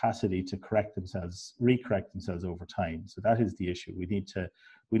the capacity to recorrect themselves over time. So that is the issue. We need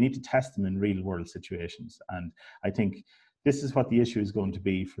to test them in real world situations. And I think this is what the issue is going to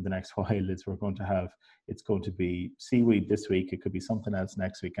be for the next while. It's going to be seaweed this week. It could be something else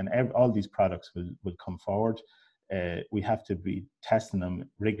next week. And all these products will come forward. We have to be testing them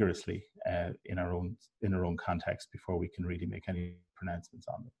rigorously in our own context before we can really make any pronouncements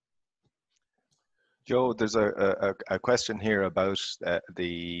on them. Joe, there's a question here about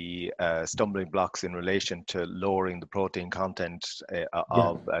the stumbling blocks in relation to lowering the protein content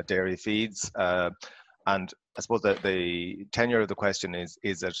of dairy feeds. And I suppose that the tenure of the question is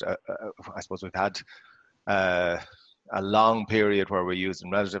that I suppose we've had a long period where we're using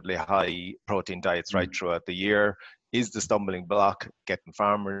relatively high protein diets right throughout the year. Is the stumbling block getting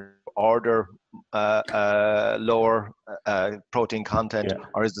farmers to order lower protein content,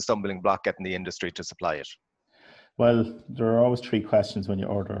 or is the stumbling block getting the industry to supply it? Well, there are always three questions when you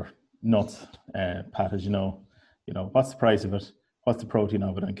order nuts, Pat, as you know. What's the price of it? What's the protein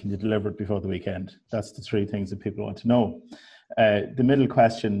of it? And can you deliver it before the weekend? That's the three things that people want to know. The middle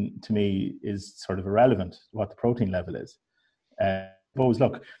question to me is sort of irrelevant, what the protein level is. Suppose,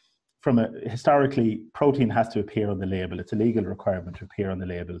 look, historically, protein has to appear on the label. It's a legal requirement to appear on the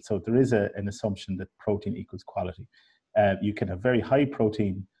label. So there is an assumption that protein equals quality. You can have very high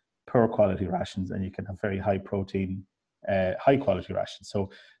protein, poor quality rations, and you can have very high protein, high quality rations. So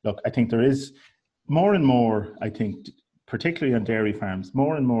look, I think there is more and more, I think, particularly on dairy farms,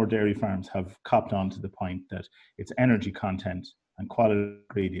 more and more dairy farms have copped on to the point that it's energy content and quality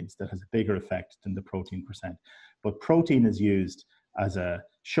ingredients that has a bigger effect than the protein percent. But protein is used as a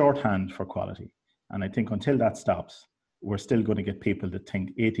shorthand for quality. And I think until that stops, we're still going to get people that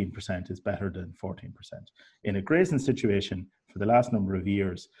think 18% is better than 14%. In a grazing situation, for the last number of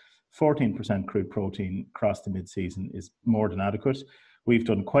years, 14% crude protein across the mid-season is more than adequate. We've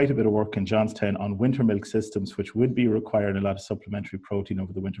done quite a bit of work in Johnstown on winter milk systems, which would be requiring a lot of supplementary protein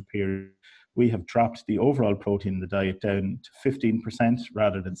over the winter period. We have dropped the overall protein in the diet down to 15%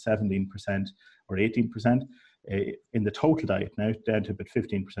 rather than 17% or 18%. In the total diet now, down to about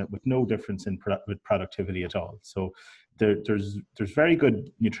 15% with no difference in with productivity at all. So there's very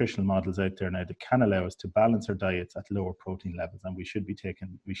good nutritional models out there now that can allow us to balance our diets at lower protein levels, and we should be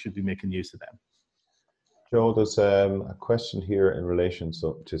making use of them. Joe, there's a question here in relation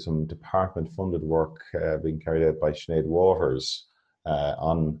to some department-funded work being carried out by Sinead Waters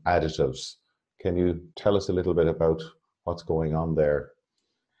on additives. Can you tell us a little bit about what's going on there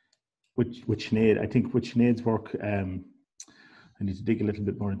Sinead, I think with Sinead's work, I need to dig a little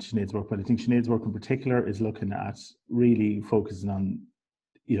bit more into Sinead's work, but I think Sinead's work in particular is looking at really focusing on,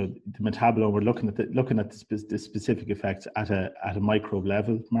 you know, the metabolome. We're looking at the specific effects at a microbe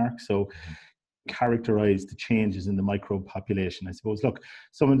level, Mark. So characterize the changes in the microbe population. I suppose, look,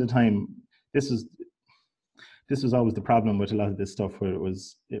 some of the time, this was always the problem with a lot of this stuff, where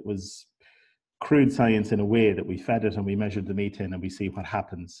it was crude science in a way that we fed it and we measured the methane and we see what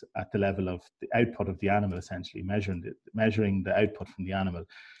happens at the level of the output of the animal, essentially measuring the output from the animal.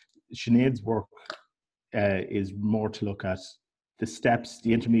 Sinead's work is more to look at the steps,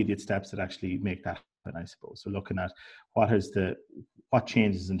 the intermediate steps that actually make that happen, I suppose. So looking at what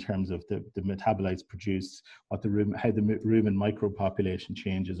changes in terms of the metabolites produced, how the rumen micropopulation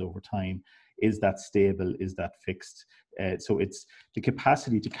changes over time. Is that stable? Is that fixed? So it's the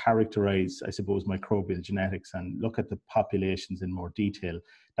capacity to characterize, I suppose, microbial genetics and look at the populations in more detail.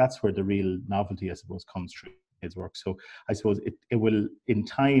 That's where the real novelty, I suppose, comes through his work. So I suppose it will, in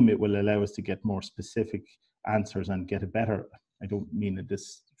time, it will allow us to get more specific answers and get a better, I don't mean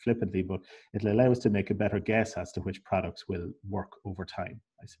this flippantly, but it'll allow us to make a better guess as to which products will work over time,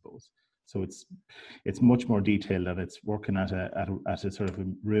 I suppose. So it's much more detailed, and it's working at a sort of a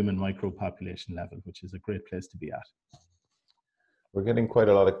rumen micropopulation level, which is a great place to be at. We're getting quite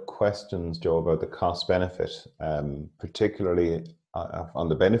a lot of questions, Joe, about the cost benefit, particularly on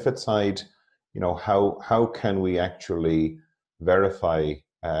the benefit side. You know, how can we actually verify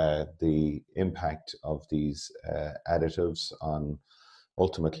the impact of these additives on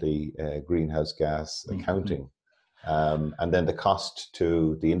ultimately greenhouse gas accounting? And then the cost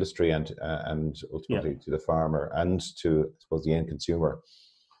to the industry and ultimately to the farmer and to, I suppose, the end consumer.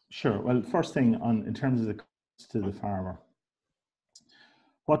 Sure. Well, first thing in terms of the cost to the farmer,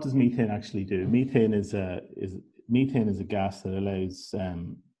 what does methane actually do? Methane is a gas that allows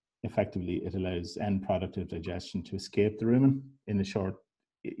effectively it allows end product of digestion to escape the rumen in the short.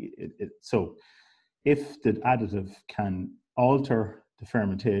 So, if the additive can alter the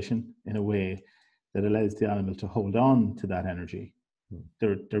fermentation in a way that allows the animal to hold on to that energy,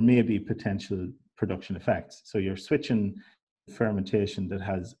 there may be potential production effects. So you're switching fermentation that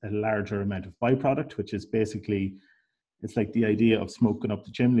has a larger amount of byproduct, which is basically, it's like the idea of smoking up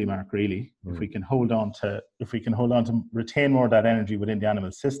the chimney, Mark, really. If we can hold on to retain more of that energy within the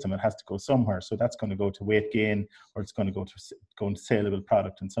animal system, it has to go somewhere. So that's going to go to weight gain, or it's going to go into saleable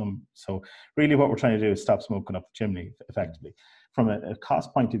product. So really what we're trying to do is stop smoking up the chimney effectively. From a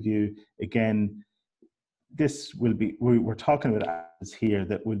cost point of view, again, this will be, we're talking about additives here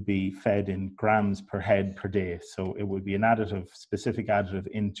that would be fed in grams per head per day. So it would be an additive, specific additive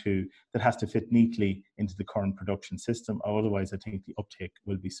that has to fit neatly into the current production system. Otherwise, I think the uptake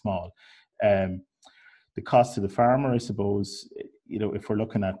will be small. The cost to the farmer, I suppose, you know, if we're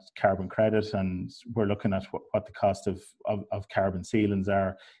looking at carbon credit and we're looking at what the cost of carbon sealants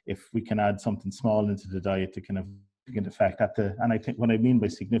are, if we can add something small into the diet that can have effect and I think what I mean by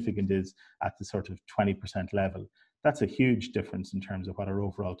significant is at the sort of 20% level. That's a huge difference in terms of what our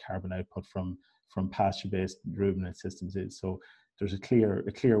overall carbon output from pasture-based ruminant systems is. So there's a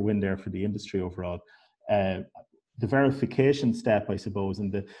clear win there for the industry overall. The verification step, I suppose,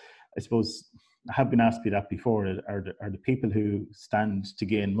 I have been asked me that before, are the people who stand to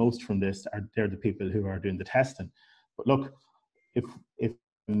gain most from this, they're the people who are doing the testing. But look, if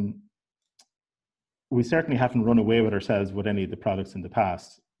we certainly haven't run away with ourselves with any of the products in the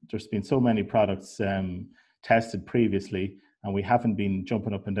past. There's been so many products tested previously, and we haven't been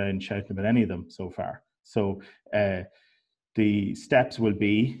jumping up and down shouting about any of them so far. So the steps will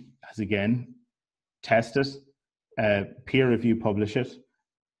be, as again, test it, peer review, publish it,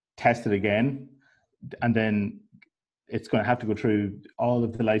 test it again, and then it's going to have to go through all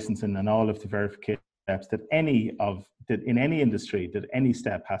of the licensing and all of the verification steps that in any industry that any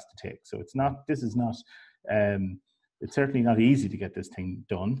step has to take. So it's certainly not easy to get this thing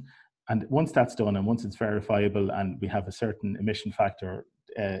done. And once that's done, and once it's verifiable and we have a certain emission factor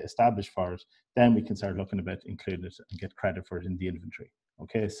established for it, then we can start looking about including it and get credit for it in the inventory.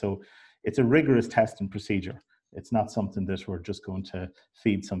 Okay, so it's a rigorous testing procedure. It's not something that we're just going to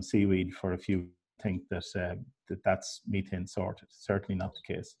feed some seaweed for a few. Think that's methane sorted. Certainly not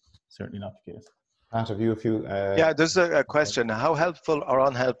the case. Certainly not the case. Pat, have you a few? Yeah, there's a question. How helpful or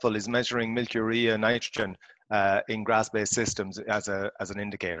unhelpful is measuring milk urea nitrogen in grass-based systems as an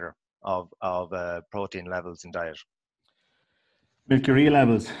indicator of protein levels in diet? Milk urea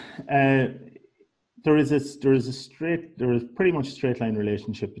levels. There is pretty much a straight line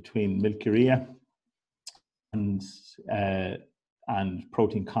relationship between milk urea and and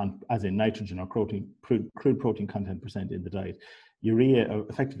protein as in nitrogen or crude protein content percent in the diet. Urea,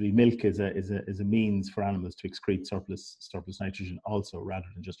 effectively milk, is a means for animals to excrete surplus nitrogen also, rather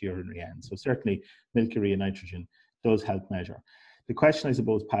than just urinary N. So certainly milk, urea, nitrogen does help measure. The question, I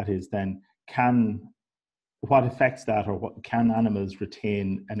suppose, Pat, is then what affects that, or what can animals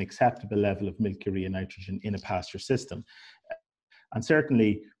retain an acceptable level of milk, urea, nitrogen in a pasture system? And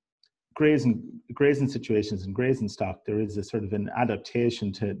certainly grazing situations and grazing stock, there is a sort of an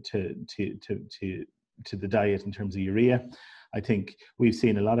adaptation to the diet in terms of urea. I think we've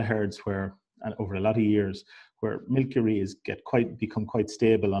seen a lot of herds where, and over a lot of years, where milk ureas become quite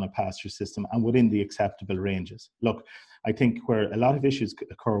stable on a pasture system and within the acceptable ranges. Look, I think where a lot of issues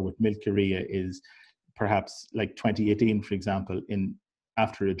occur with milk urea is perhaps like 2018, for example,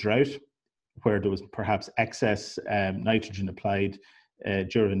 after a drought, where there was perhaps excess nitrogen applied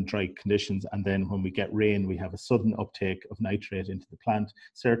during dry conditions, and then when we get rain, we have a sudden uptake of nitrate into the plant.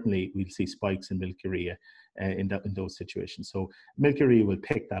 Certainly, we'll see spikes in milk urea in those situations. So milk urea will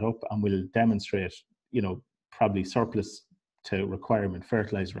pick that up and will demonstrate, probably surplus to requirement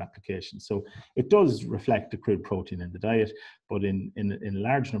fertilizer application. So it does reflect the crude protein in the diet, but in a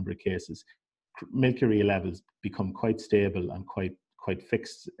large number of cases, milk urea levels become quite stable and quite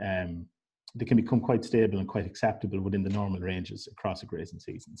fixed. They can become quite stable and quite acceptable within the normal ranges across a grazing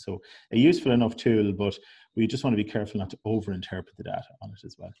season. So a useful enough tool, but we just want to be careful not to overinterpret the data on it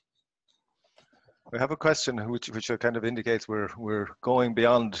as well. We have a question which kind of indicates we're going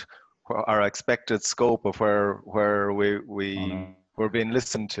beyond our expected scope of where we're being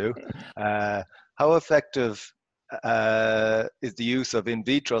listened to. How effective is the use of in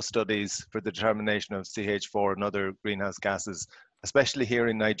vitro studies for the determination of CH4 and other greenhouse gases, especially here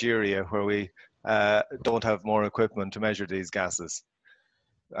in Nigeria, where we don't have more equipment to measure these gases?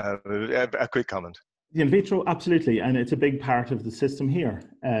 A quick comment. The in vitro, absolutely, and it's a big part of the system here.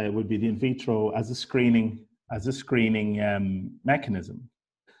 Would be the in vitro as a screening mechanism.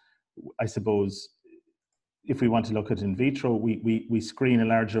 I suppose if we want to look at in vitro, we screen a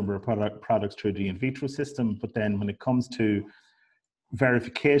large number of products through the in vitro system, but then when it comes to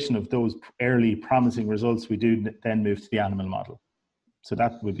verification of those early promising results, we do then move to the animal model. So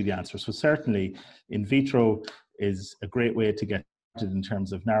that would be the answer. So certainly in vitro is a great way to get in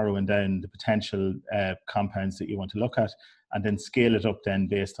terms of narrowing down the potential compounds that you want to look at, and then scale it up then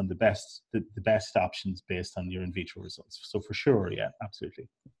based on the best options based on your in vitro results. So for sure, yeah, absolutely.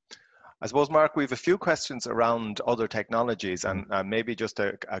 I suppose, Mark, we have a few questions around other technologies, and maybe just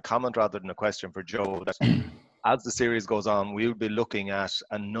a comment rather than a question for Joe, that as the series goes on, we'll be looking at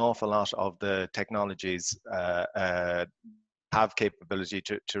an awful lot of the technologies have capability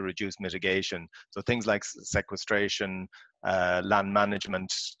to reduce mitigation. So things like sequestration, land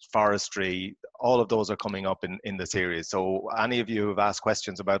management, forestry, all of those are coming up in the series. So any of you who have asked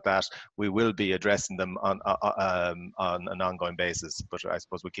questions about that, we will be addressing them on an ongoing basis. But I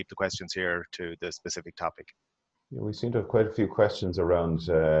suppose we keep the questions here to the specific topic. Yeah, we seem to have quite a few questions around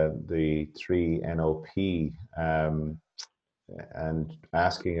the 3-NOP and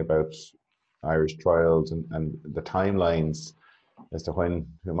asking about Irish trials and the timelines as to when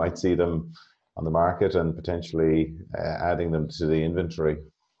we might see them on the market and potentially adding them to the inventory.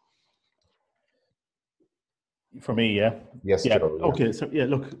 For me, yeah. Yes, yeah. Joe, yeah. Okay, so yeah,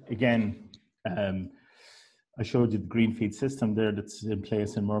 look, again, I showed you the green feed system there that's in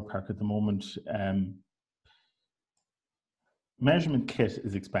place in Moorpark at the moment. Measurement kit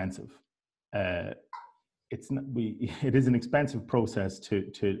is expensive. It is an expensive process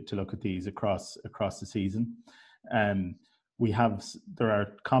to look at these across the season. There are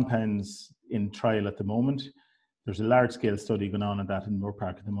compounds in trial at the moment. There's a large scale study going on that in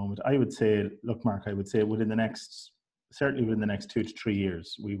Moorpark at the moment. I would say, look, Mark, I would say certainly within the next 2 to 3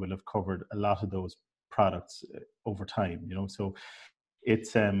 years, we will have covered a lot of those products over time, So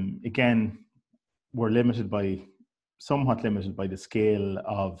it's, again, we're somewhat limited by the scale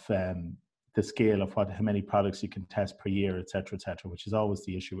of how many products you can test per year, et cetera, which is always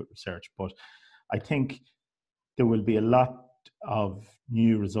the issue with research. But I think there will be a lot of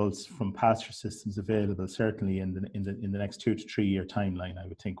new results from pasture systems available, certainly in the next 2 to 3 year timeline. I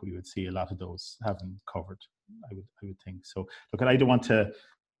would think we would see a lot of those having covered. I would think so. Look, I don't want to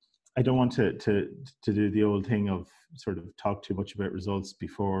do the old thing of sort of talk too much about results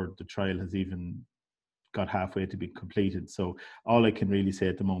before the trial has even got halfway to be completed. So all I can really say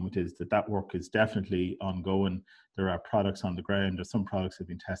at the moment is that work is definitely ongoing. There are products on the ground. There's some products that have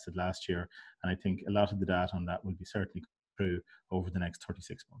been tested last year, and I think a lot of the data on that will be certainly through over the next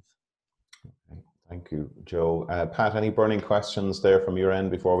 36 months. Okay. Thank you, Joe. Pat, any burning questions there from your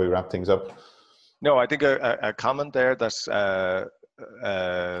end before we wrap things up? No, I think a comment there that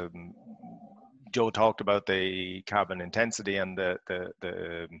Joe talked about the carbon intensity and the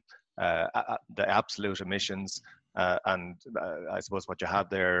absolute emissions, and I suppose what you have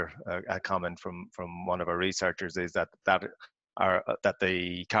there, a comment from one of our researchers, is that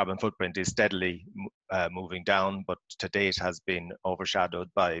the carbon footprint is steadily moving down, but to date has been overshadowed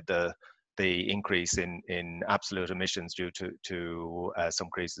by the increase in absolute emissions due to some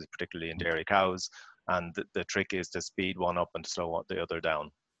increases, particularly in dairy cows. And the trick is to speed one up and slow the other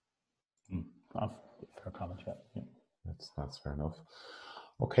down. Fair comment, yeah. That's fair enough.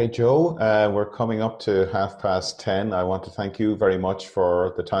 Okay, Joe, we're coming up to 10:30. I want to thank you very much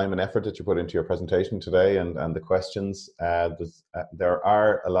for the time and effort that you put into your presentation today and the questions. There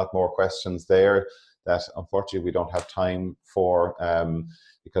are a lot more questions there that unfortunately we don't have time for,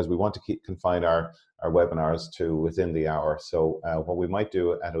 because we want to confine our webinars to within the hour. So what we might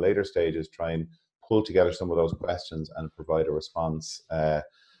do at a later stage is try and pull together some of those questions and provide a response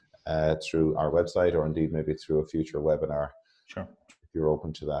through our website, or indeed maybe through a future webinar. Sure. If you're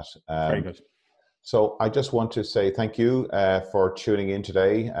open to that. Very good. So I just want to say thank you for tuning in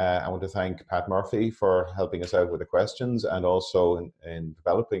today. I want to thank Pat Murphy for helping us out with the questions, and also in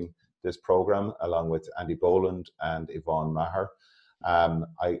developing this program, along with Andy Boland and Yvonne Maher.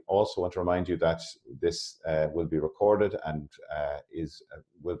 I also want to remind you that this will be recorded and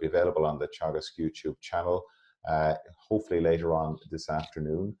will be available on the Teagasc YouTube channel, hopefully later on this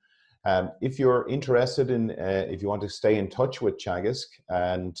afternoon. If you're interested in, if you want to stay in touch with Teagasc,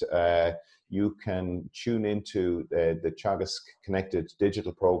 and you can tune into the Teagasc ConnectEd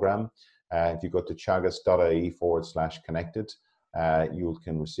digital program. If you go to teagasc.ie/connected, you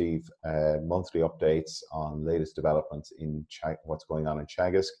can receive monthly updates on latest developments in what's going on in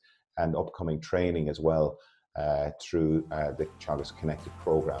Teagasc, and upcoming training as well through the Teagasc ConnectEd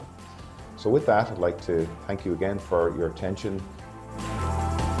program. So with that, I'd like to thank you again for your attention.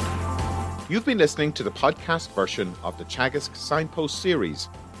 You've been listening to the podcast version of the Teagasc Signpost series,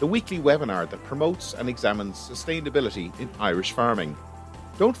 the weekly webinar that promotes and examines sustainability in Irish farming.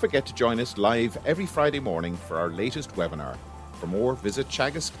 Don't forget to join us live every Friday morning for our latest webinar. For more, visit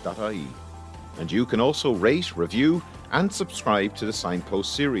teagasc.ie. And you can also rate, review, and subscribe to the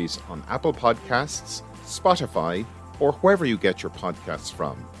Signpost series on Apple Podcasts, Spotify, or wherever you get your podcasts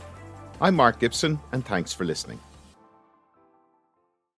from. I'm Mark Gibson, and thanks for listening.